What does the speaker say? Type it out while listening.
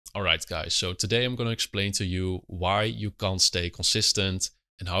Alright guys, so today I'm going to explain to you why you can't stay consistent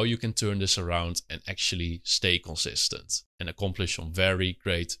and how you can turn this around and actually stay consistent and accomplish some very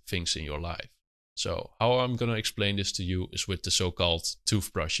great things in your life. So how I'm going to explain this to you is with the so-called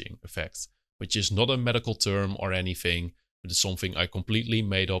toothbrushing effect, which is not a medical term or anything, but it's something I completely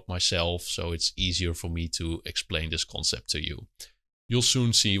made up myself, so it's easier for me to explain this concept to you. You'll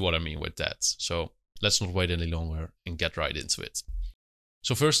soon see what I mean with that. So let's not wait any longer and get right into it.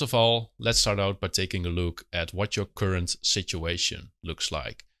 So first of all, let's start out by taking a look at what your current situation looks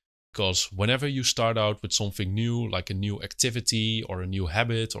like. Because whenever you start out with something new, like a new activity or a new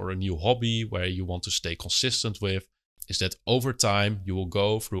habit or a new hobby where you want to stay consistent with, is that over time you will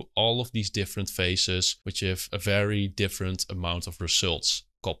go through all of these different phases which have a very different amount of results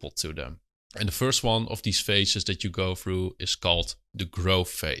coupled to them. And the first one of these phases that you go through is called the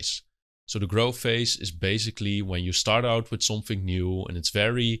growth phase. So the growth phase is basically when you start out with something new and it's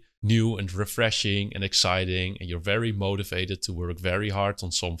very new and refreshing and exciting and you're very motivated to work very hard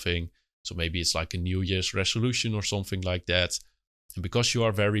on something. So maybe it's like a New Year's resolution or something like that. And because you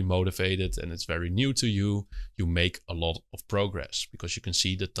are very motivated and it's very new to you, you make a lot of progress because you can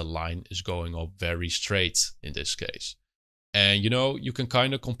see that the line is going up very straight in this case. And you can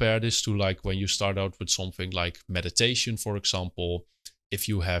kind of compare this to like when you start out with something like meditation, for example. If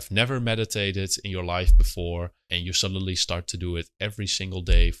you have never meditated in your life before and you suddenly start to do it every single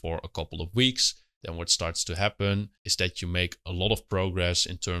day for a couple of weeks, then what starts to happen is that you make a lot of progress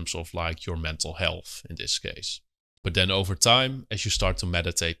in terms of like your mental health in this case. But then over time, as you start to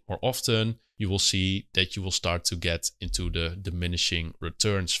meditate more often, you will see that you will start to get into the diminishing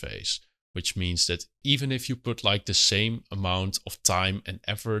returns phase, which means that even if you put like the same amount of time and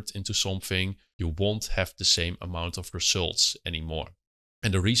effort into something, you won't have the same amount of results anymore.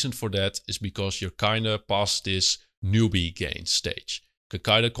 And the reason for that is because you're kind of past this newbie gain stage. You can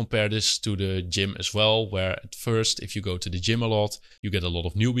kind of compare this to the gym as well, where at first, if you go to the gym a lot, you get a lot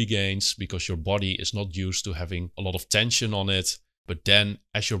of newbie gains because your body is not used to having a lot of tension on it. But then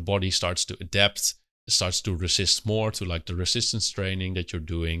as your body starts to adapt, it starts to resist more to like the resistance training that you're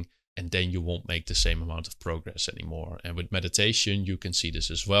doing. And then you won't make the same amount of progress anymore. And with meditation, you can see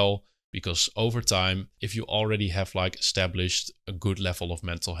this as well. Because over time, if you already have like established a good level of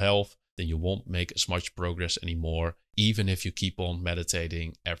mental health, then you won't make as much progress anymore, even if you keep on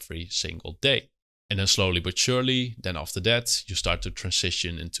meditating every single day. And then slowly but surely, then after that, you start to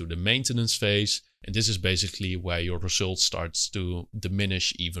transition into the maintenance phase. And this is basically where your results starts to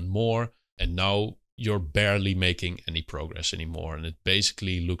diminish even more. And now you're barely making any progress anymore. And it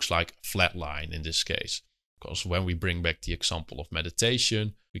basically looks like a flat line in this case. Because when we bring back the example of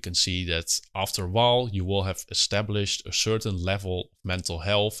meditation, we can see that after a while, you will have established a certain level of mental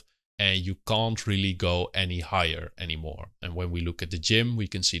health and you can't really go any higher anymore. And when we look at the gym, we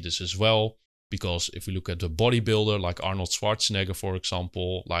can see this as well. Because if we look at the bodybuilder like Arnold Schwarzenegger, for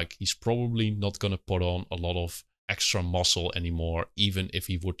example, like he's probably not going to put on a lot of extra muscle anymore, even if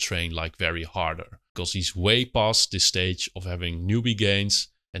he would train like very harder. Because he's way past this stage of having newbie gains.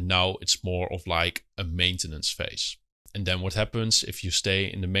 And now it's more of like a maintenance phase. And then what happens if you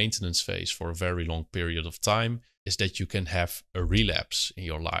stay in the maintenance phase for a very long period of time is that you can have a relapse in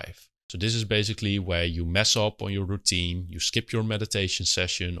your life. So this is basically where you mess up on your routine, you skip your meditation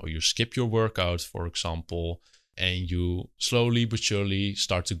session or you skip your workout, for example, and you slowly but surely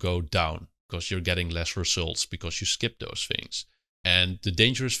start to go down because you're getting less results because you skip those things. And the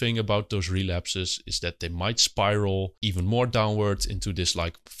dangerous thing about those relapses is that they might spiral even more downward into this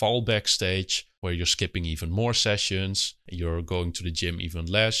like fallback stage where you're skipping even more sessions, you're going to the gym even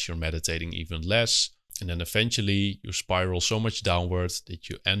less, you're meditating even less. And then eventually you spiral so much downward that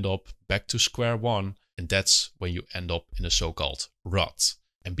you end up back to square one. And that's when you end up in a so-called rut.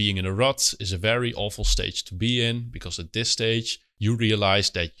 And being in a rut is a very awful stage to be in because at this stage you realize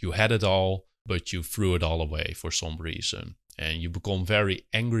that you had it all, but you threw it all away for some reason. And you become very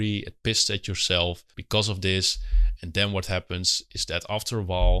angry and pissed at yourself because of this. And then what happens is that after a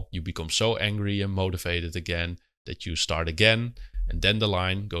while, you become so angry and motivated again that you start again. And then the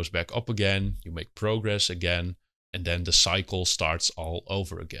line goes back up again. You make progress again. And then the cycle starts all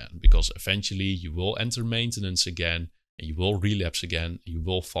over again. Because eventually you will enter maintenance again. And you will relapse again. And you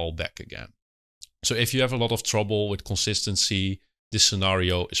will fall back again. So if you have a lot of trouble with consistency, this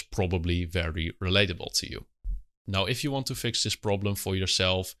scenario is probably very relatable to you. Now, if you want to fix this problem for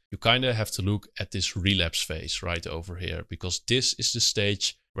yourself, you kind of have to look at this relapse phase right over here, because this is the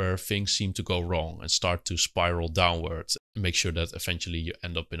stage where things seem to go wrong and start to spiral downwards. Make sure that eventually you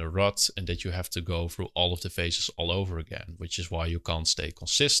end up in a rut and that you have to go through all of the phases all over again, which is why you can't stay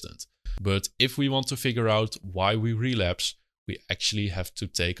consistent. But if we want to figure out why we relapse, we actually have to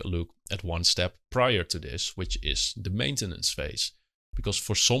take a look at one step prior to this, which is the maintenance phase. Because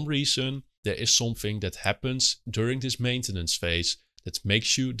for some reason, there is something that happens during this maintenance phase that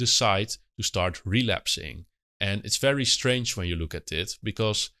makes you decide to start relapsing. And it's very strange when you look at it,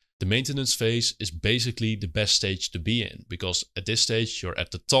 because the maintenance phase is basically the best stage to be in, because at this stage you're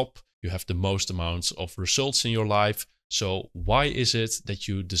at the top, you have the most amounts of results in your life. So why is it that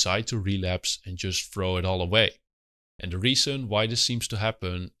you decide to relapse and just throw it all away? And the reason why this seems to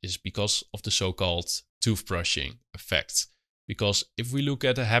happen is because of the so-called toothbrushing effect. Because if we look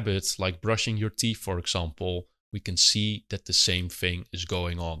at a habit like brushing your teeth, for example, we can see that the same thing is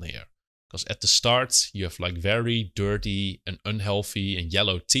going on here. Because at the start, you have like very dirty and unhealthy and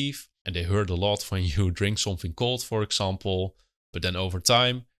yellow teeth, and they hurt a lot when you drink something cold, for example. But then over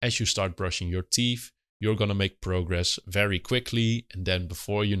time, as you start brushing your teeth, you're going to make progress very quickly. And then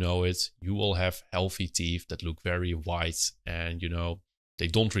before you know it, you will have healthy teeth that look very white and, they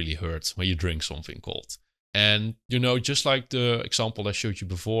don't really hurt when you drink something cold. And, just like the example I showed you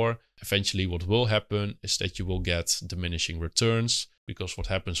before, eventually what will happen is that you will get diminishing returns, because what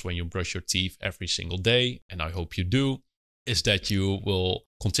happens when you brush your teeth every single day, and I hope you do, is that you will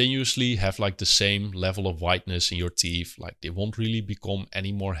continuously have like the same level of whiteness in your teeth. Like they won't really become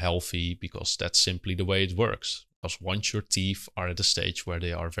any more healthy, because that's simply the way it works. Because once your teeth are at a stage where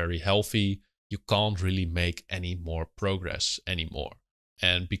they are very healthy, you can't really make any more progress anymore.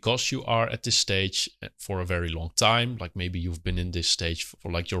 And because you are at this stage for a very long time, like maybe you've been in this stage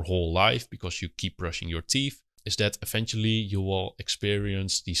for like your whole life because you keep brushing your teeth, is that eventually you will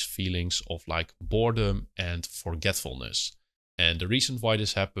experience these feelings of like boredom and forgetfulness. And the reason why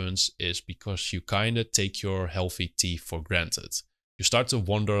this happens is because you kind of take your healthy teeth for granted. You start to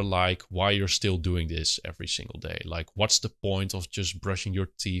wonder like why you're still doing this every single day. Like what's the point of just brushing your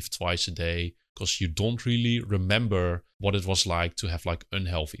teeth twice a day? Because you don't really remember what it was like to have like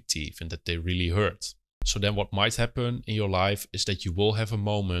unhealthy teeth and that they really hurt. So then what might happen in your life is that you will have a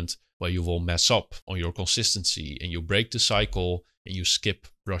moment where you will mess up on your consistency and you break the cycle and you skip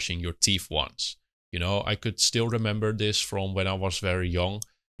brushing your teeth once. I could still remember this from when I was very young.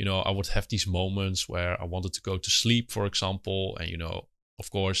 I would have these moments where I wanted to go to sleep, for example. And,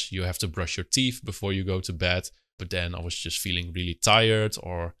 of course, you have to brush your teeth before you go to bed. But then I was just feeling really tired,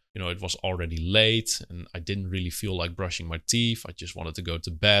 or, it was already late and I didn't really feel like brushing my teeth. I just wanted to go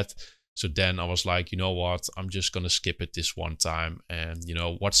to bed. So then I was like, you know what, I'm just going to skip it this one time. And,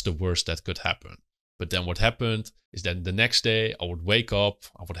 what's the worst that could happen? But then what happened is that the next day I would wake up,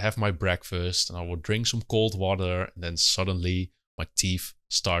 I would have my breakfast and I would drink some cold water. And then suddenly my teeth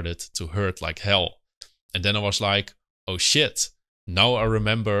started to hurt like hell. And then I was like, oh shit, now I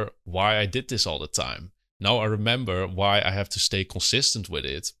remember why I did this all the time. Now I remember why I have to stay consistent with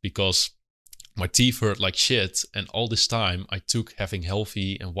it, because my teeth hurt like shit, and all this time I took having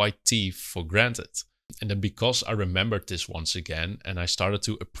healthy and white teeth for granted. And then because I remembered this once again and I started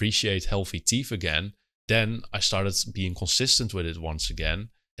to appreciate healthy teeth again, then I started being consistent with it once again.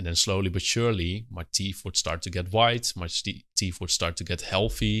 And then slowly but surely my teeth would start to get white, my teeth would start to get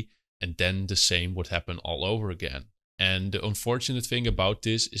healthy, and then the same would happen all over again. And the unfortunate thing about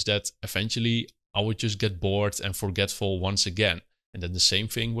this is that eventually I would just get bored and forgetful once again. And then the same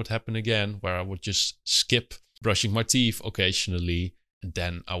thing would happen again, where I would just skip brushing my teeth occasionally, and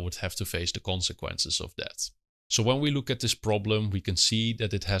then I would have to face the consequences of that. So when we look at this problem, we can see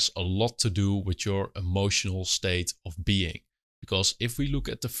that it has a lot to do with your emotional state of being. Because if we look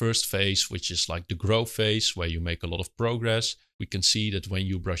at the first phase, which is like the growth phase, where you make a lot of progress, we can see that when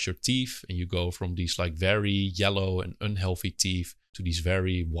you brush your teeth and you go from these like very yellow and unhealthy teeth to these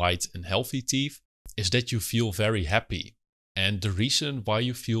very white and healthy teeth, is that you feel very happy. And the reason why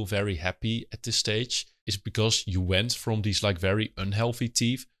you feel very happy at this stage is because you went from these like very unhealthy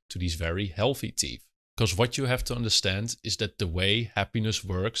teeth to these very healthy teeth. Because what you have to understand is that the way happiness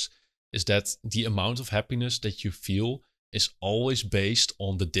works is that the amount of happiness that you feel is always based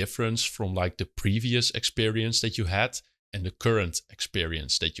on the difference from like the previous experience that you had and the current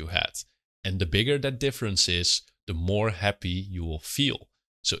experience that you had. And the bigger that difference is, the more happy you will feel.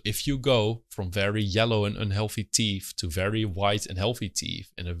 So if you go from very yellow and unhealthy teeth to very white and healthy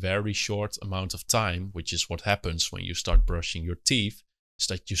teeth in a very short amount of time, which is what happens when you start brushing your teeth, is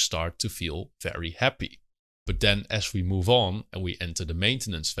that you start to feel very happy. But then as we move on and we enter the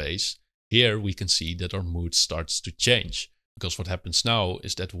maintenance phase, here we can see that our mood starts to change. Because what happens now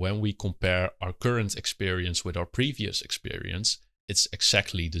is that when we compare our current experience with our previous experience, it's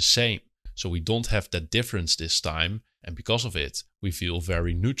exactly the same. So we don't have that difference this time, and because of it, we feel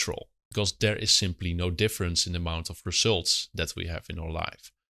very neutral, because there is simply no difference in the amount of results that we have in our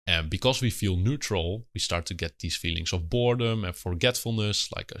life. And because we feel neutral, we start to get these feelings of boredom and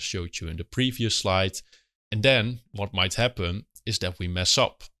forgetfulness, like I showed you in the previous slide. And then what might happen is that we mess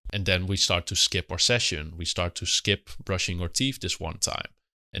up. And then we start to skip our session. We start to skip brushing our teeth this one time.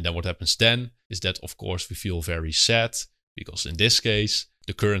 And then what happens then is that, of course, we feel very sad, because in this case,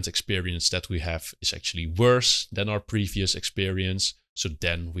 the current experience that we have is actually worse than our previous experience. So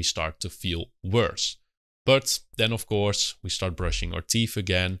then we start to feel worse. But then, of course, we start brushing our teeth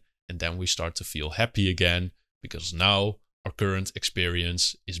again, and then we start to feel happy again, because now our current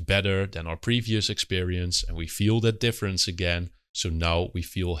experience is better than our previous experience, and we feel that difference again. So now we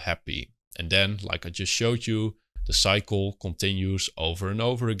feel happy. And then, like I just showed you, the cycle continues over and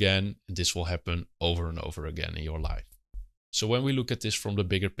over again, and this will happen over and over again in your life. So when we look at this from the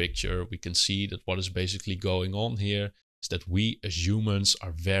bigger picture, we can see that what is basically going on here is that we as humans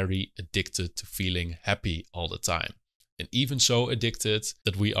are very addicted to feeling happy all the time. And even so addicted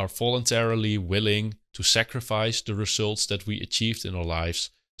that we are voluntarily willing to sacrifice the results that we achieved in our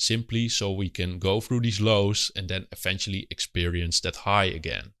lives simply so we can go through these lows and then eventually experience that high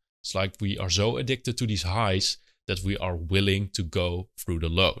again. It's like we are so addicted to these highs that we are willing to go through the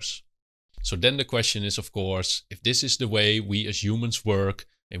lows. So then the question is, of course, if this is the way we as humans work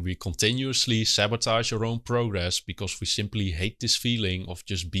and we continuously sabotage our own progress because we simply hate this feeling of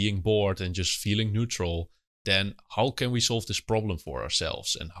just being bored and just feeling neutral, then how can we solve this problem for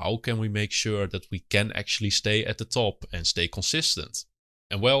ourselves? And how can we make sure that we can actually stay at the top and stay consistent?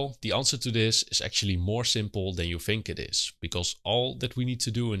 And well, the answer to this is actually more simple than you think it is, because all that we need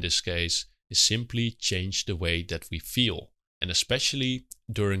to do in this case is simply change the way that we feel, and especially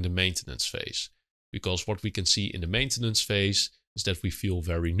during the maintenance phase. Because what we can see in the maintenance phase is that we feel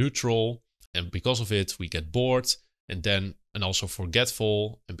very neutral, and because of it we get bored and also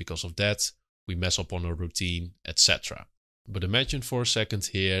forgetful, and because of that we mess up on our routine, etc. But imagine for a second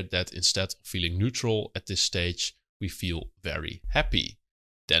here that instead of feeling neutral at this stage, we feel very happy.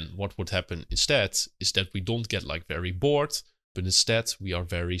 Then what would happen instead is that we don't get like very bored, but instead we are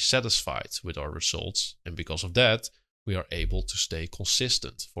very satisfied with our results, and because of that we are able to stay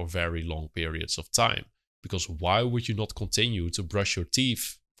consistent for very long periods of time. Because why would you not continue to brush your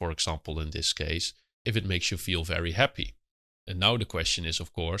teeth, for example in this case, if it makes you feel very happy? And now the question is,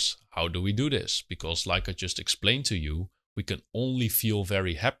 of course, how do we do this? Because like I just explained to you, we can only feel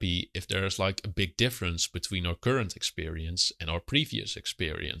very happy if there is like a big difference between our current experience and our previous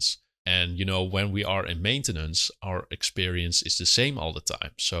experience. And you know, when we are in maintenance, our experience is the same all the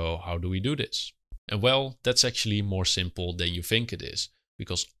time. So how do we do this? And well, that's actually more simple than you think it is,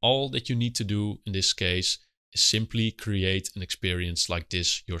 because all that you need to do in this case is simply create an experience like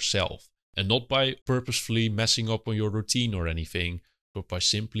this yourself. And not by purposefully messing up on your routine or anything, but by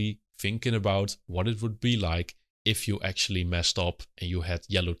simply thinking about what it would be like if you actually messed up and you had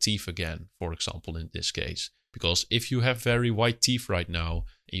yellow teeth again, for example, in this case. Because if you have very white teeth right now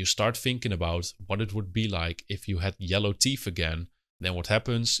and you start thinking about what it would be like if you had yellow teeth again, then what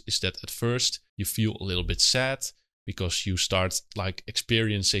happens is that at first you feel a little bit sad because you start like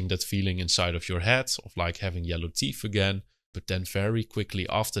experiencing that feeling inside of your head of like having yellow teeth again. But then very quickly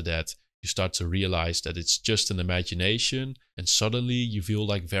after that, you start to realize that it's just an imagination, and suddenly you feel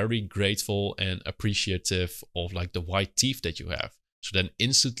like very grateful and appreciative of like the white teeth that you have. So then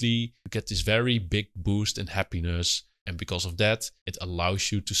instantly you get this very big boost in happiness, and because of that, it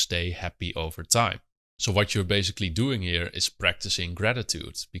allows you to stay happy over time. So what you're basically doing here is practicing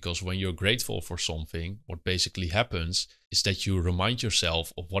gratitude, because when you're grateful for something, what basically happens is that you remind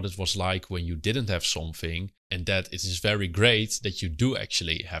yourself of what it was like when you didn't have something, and that it is very great that you do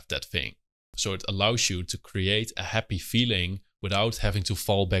actually have that thing. So it allows you to create a happy feeling without having to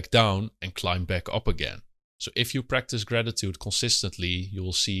fall back down and climb back up again. So if you practice gratitude consistently, you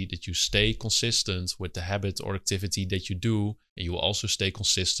will see that you stay consistent with the habit or activity that you do, and you will also stay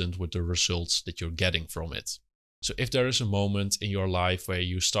consistent with the results that you're getting from it. So if there is a moment in your life where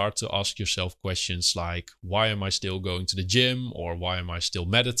you start to ask yourself questions like, why am I still going to the gym? Or why am I still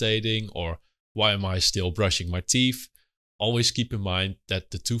meditating? Or why am I still brushing my teeth? Always keep in mind that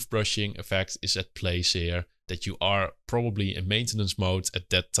the toothbrushing effect is at play here, that you are probably in maintenance mode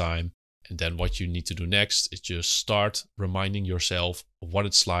at that time. And then what you need to do next is just start reminding yourself of what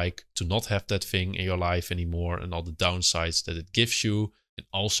it's like to not have that thing in your life anymore and all the downsides that it gives you. And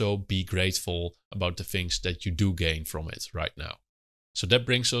also be grateful about the things that you do gain from it right now. So that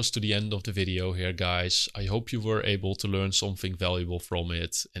brings us to the end of the video here, guys. I hope you were able to learn something valuable from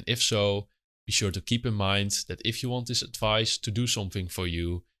it. And if so, be sure to keep in mind that if you want this advice to do something for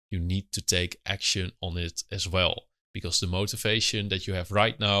you, you need to take action on it as well. Because the motivation that you have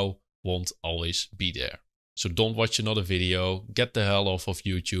right now won't always be there. So don't watch another video, get the hell off of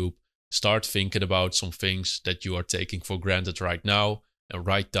YouTube, start thinking about some things that you are taking for granted right now and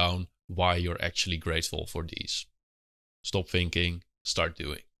write down why you're actually grateful for these. Stop thinking, start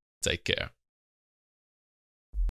doing. Take care.